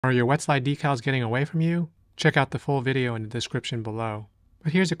Are your wet slide decals getting away from you? Check out the full video in the description below.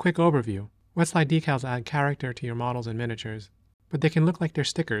 But here's a quick overview. Wet slide decals add character to your models and miniatures, but they can look like they're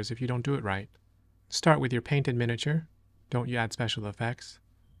stickers if you don't do it right. Start with your painted miniature. Don't you add special effects.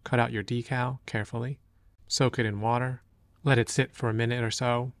 Cut out your decal carefully. Soak it in water. Let it sit for a minute or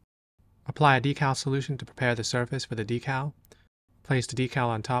so. Apply a decal solution to prepare the surface for the decal. Place the decal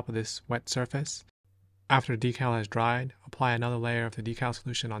on top of this wet surface. After the decal has dried, apply another layer of the decal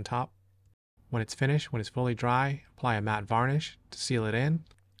solution on top. When it's finished, when it's fully dry, apply a matte varnish to seal it in.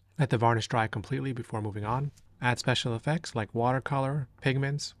 Let the varnish dry completely before moving on. Add special effects like watercolor,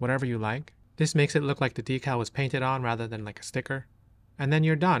 pigments, whatever you like. This makes it look like the decal was painted on rather than like a sticker. And then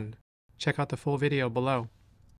you're done. Check out the full video below.